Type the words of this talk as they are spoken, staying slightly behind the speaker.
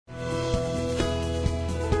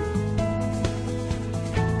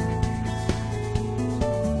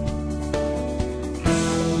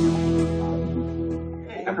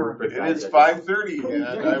quick. It is 5:30, and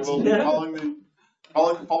I will be calling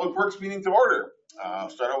the Public Works meeting to order.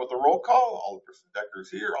 Start out with the roll call. Alderperson Decker is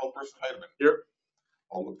here. Alderperson Heidemann. Here.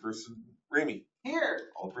 Alderperson Ramey.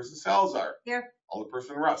 Here. Alderperson Salazar. Here.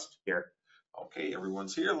 Alderperson Rust. Here. Okay,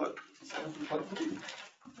 everyone's here.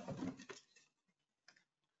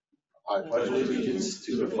 I pledge allegiance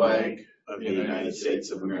to the flag of the United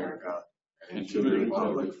States of America and to the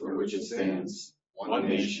republic for which it stands, one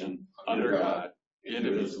nation, under God,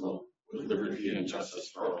 indivisible, with liberty and justice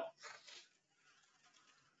for all.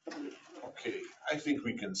 Okay, I think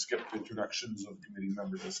we can skip introductions of committee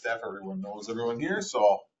members and staff. Everyone knows everyone here,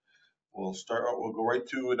 so we'll start out. We'll go right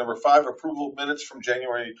to number 5, approval of minutes from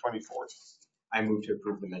January 24th. I move to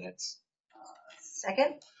approve the minutes.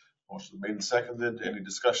 Second. Motion made and seconded. Any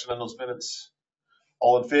discussion on those minutes?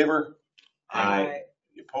 All in favor? Aye.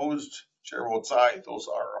 Any opposed? Chair votes aye. Those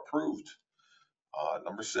are approved.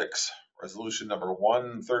 Number 6, resolution number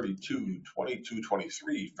 132,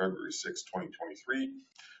 2223, February 6, 2023.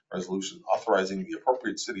 Resolution authorizing the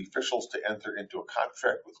appropriate city officials to enter into a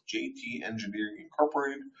contract with JT Engineering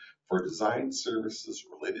Incorporated for design services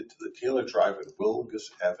related to the Taylor Drive and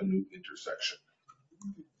Wilgus Avenue intersection. I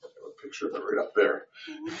have a picture of it right up there.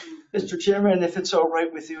 Mr. Chairman, if it's all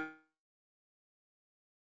right with you.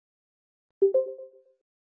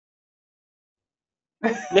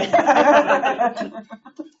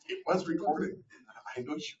 It was recording. I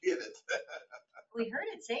know you get it. We heard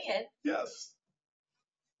it say it. Yes.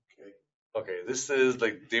 Okay, this is,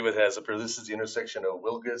 like David has up here, this is the intersection of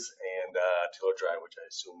Wilgus and Taylor Drive, which I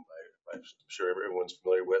assume I'm sure everyone's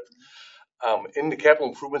familiar with. In the capital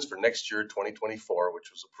improvements for next year, 2024, which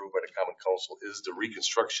was approved by the Common Council, is the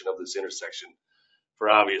reconstruction of this intersection for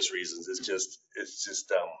obvious reasons.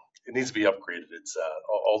 It needs to be upgraded. It's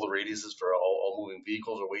all the radiuses for all moving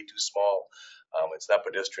vehicles are way too small. It's not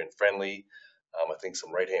pedestrian friendly. I think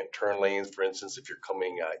some right-hand turn lanes, for instance, if you're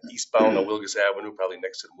coming eastbound on Wilgus Avenue, probably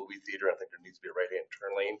next to the movie theater, I think there needs to be a right-hand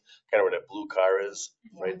turn lane, kind of where that blue car is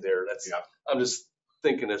right there. I'm just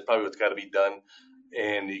thinking that's probably what's got to be done.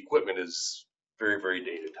 And the equipment is very, very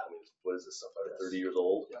dated. I mean, what is this stuff, 30 years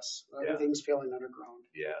old? Yes, everything's failing underground.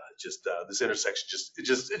 Yeah, just this intersection it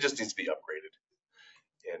just needs to be upgraded.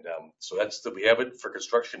 And so we have it for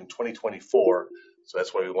construction in 2024. So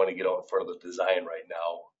that's why we want to get out in front of the design right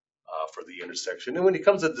now. For the intersection. And when it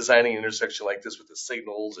comes to designing an intersection like this with the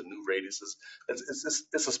signals and new radiuses,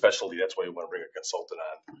 it's a specialty. That's why we want to bring a consultant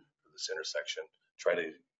on for this intersection. Try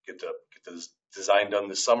to get the design done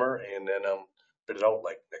this summer and then bid it out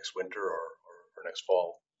like next winter or next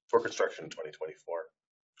fall for construction in 2024.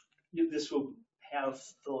 This will have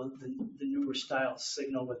the newer style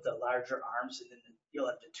signal with the larger arms, and then you'll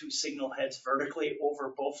have the 2 signal heads vertically over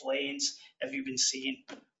both lanes, as you've been seeing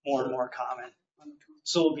more and more common.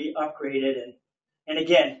 So it'll be upgraded, and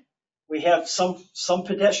again, we have some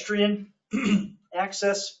pedestrian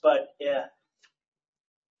access, but yeah,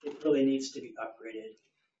 it really needs to be upgraded.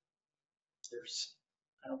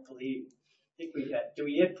 Do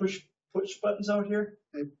we have push buttons out here?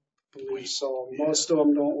 I believe so. Most of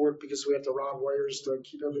them don't work because we have to route wires to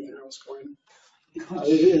keep everything else going.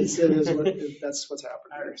 That's what's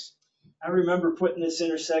happening. I remember putting this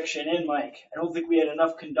intersection in, Mike. I don't think we had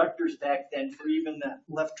enough conductors back then for even the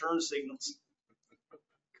left turn signals.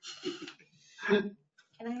 Can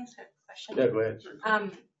I ask a question? Yeah, go ahead.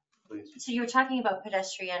 Please. So you were talking about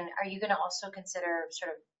pedestrian. Are you going to also consider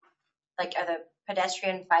sort of like are the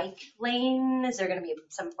pedestrian bike lane? Is there going to be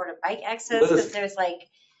some sort of bike access? Because there's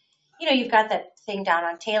you've got that thing down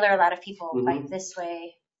on Taylor. A lot of people bike this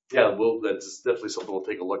way. Yeah, well, that's definitely something we'll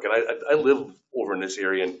take a look at. I live over in this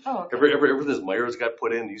area, and ever this Myers got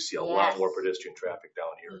put in, you see a lot more pedestrian traffic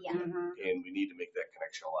down here. Yeah. And we need to make that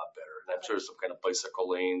connection a lot better. And I'm sure some kind of bicycle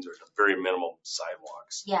lanes or very minimal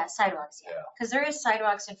sidewalks. Yeah, sidewalks, yeah. Because there is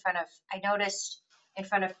sidewalks I noticed in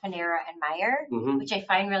front of Panera and Meyer, which I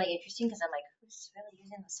find really interesting because I'm like, who's really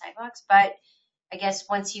using the sidewalks? But I guess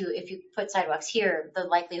if you put sidewalks here, the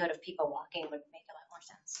likelihood of people walking would make a lot more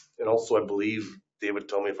sense. And also, I believe, David,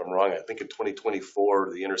 tell me if I'm wrong, I think in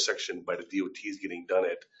 2024, the intersection by the DOT is getting done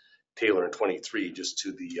at Taylor and 23 just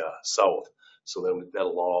to the south. So then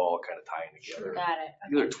that'll all kind of tie in together. Got it.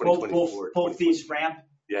 Either 2024 both these ramp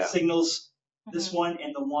signals, this Mm-hmm. one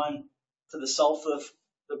and the one to the south of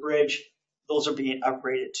the bridge, those are being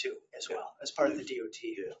upgraded too as well as part of the DOT.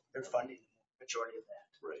 Yeah. They're funding the majority of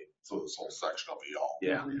that. Right. So this whole section will be all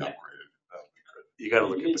upgraded. That would be good. You got to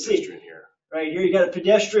look at pedestrian here. Right here, you got a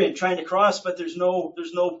pedestrian trying to cross, but there's no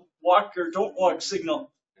walk or don't walk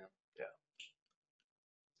signal. Yeah.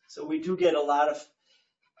 So we do get a lot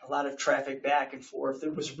of traffic back and forth.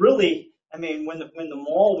 It was really I mean, when the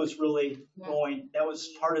mall was really going, that was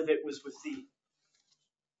part of it was with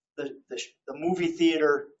the movie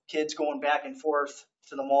theater, kids going back and forth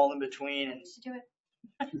to the mall in between, and Just do it.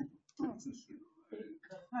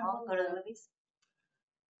 I'll go to the movies.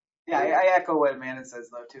 Yeah, I echo what Amanda says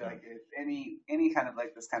though too. Like if any kind of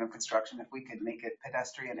like this kind of construction, if we could make it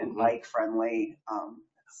pedestrian and bike friendly,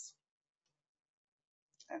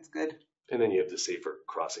 that's good. And then you have the safer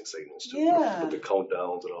crossing segments too. Yeah. With the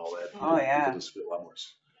countdowns and all that. Oh, yeah. People just feel a lot more.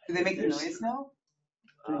 Do they make the noise now?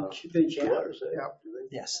 They can, yeah.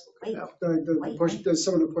 yes. Wait, The push,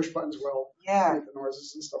 some of the push buttons will Yeah. make the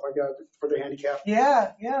noises and stuff like that for the handicap.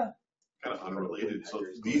 Yeah. Kind of unrelated. So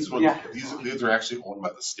these ones, Yeah. these are actually owned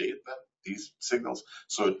by the state then, these signals.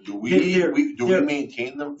 So do we They're- we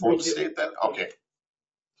maintain them for the state then? Okay.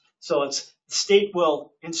 So it's the state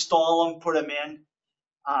will install them, put them in,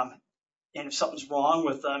 and if something's wrong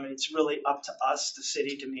with them, it's really up to us, the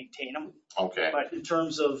city, to maintain them. Okay. But in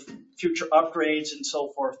terms of future upgrades and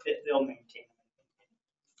so forth, they'll maintain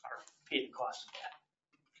them or pay the cost of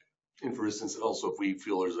that. And for instance, also if we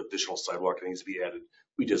feel there's additional sidewalk that needs to be added,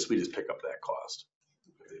 we just pick up that cost.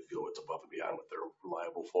 If they feel it's above and beyond what they're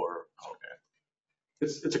reliable for. Okay.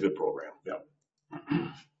 It's a good program.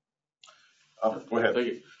 Go ahead. Thank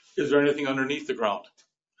you. Is there anything underneath the ground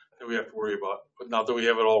that we have to worry about? But now that we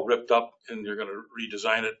have it all ripped up and you're gonna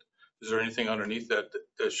redesign it, is there anything underneath that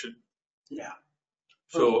should, Yeah.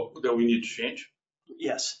 so that we need to change?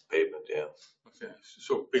 Yes. Pavement, yeah. Okay,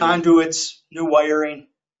 so Conduits, new wiring,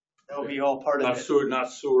 that'll be all part of not it.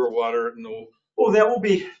 not sewer, water, no. Well, that will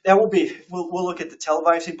be, we'll look at the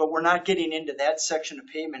televising, but we're not getting into that section of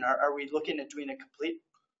pavement. Are we looking at doing a complete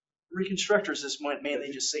reconstruct, or is this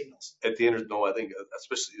mainly just signals? At the end, no, I think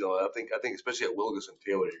especially, I think especially at Wilgus and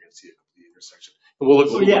Taylor, you're gonna see a complete intersection. And we'll look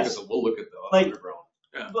at the Like- underground.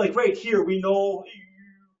 Like right here, we know, right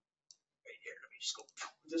here, let me just go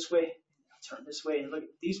this way, turn this way, and look at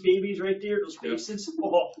these babies right there, those Yeah. basins,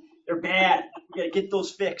 oh, they're bad. We gotta get those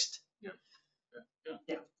fixed.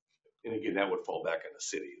 And again, that would fall back on the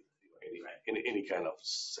city, any kind of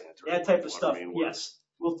sanitary. That type of water stuff, main work. yes.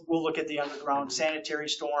 We'll look at the underground sanitary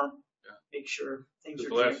storm, Yeah. make sure things The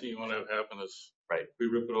are last clear. thing you wanna have happen is. Right. We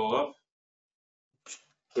rip it all up,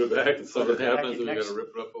 put it back, and something Put it back happens, and we next- gotta rip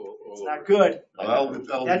it up all It's over. not good.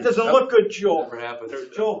 That'll That doesn't look good, Joe. Never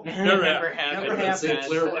happens. Joe. Never Never happened. happens.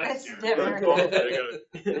 That's different. Well,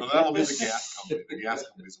 that'll be the gas company. The gas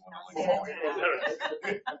company's the one that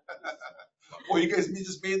like, oh, you guys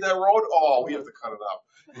just made that road? Oh, we have to cut it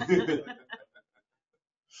out.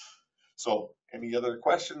 So, any other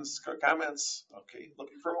questions, comments? Okay,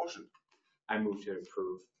 looking for a motion. I move to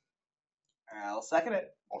approve. I'll second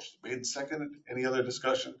it. Motion made and seconded. Any other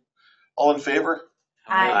discussion? All in favor?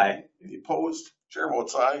 Aye. Any opposed? Chair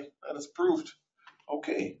votes aye. That is approved.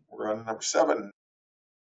 Okay, we're on number 7.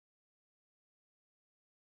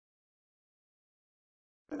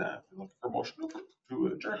 Looking for a motion to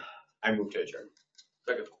adjourn. I move to adjourn.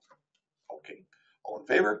 Second. Okay, all in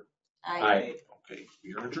favor? Aye. Okay,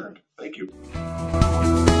 we are adjourned. Thank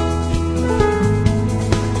you.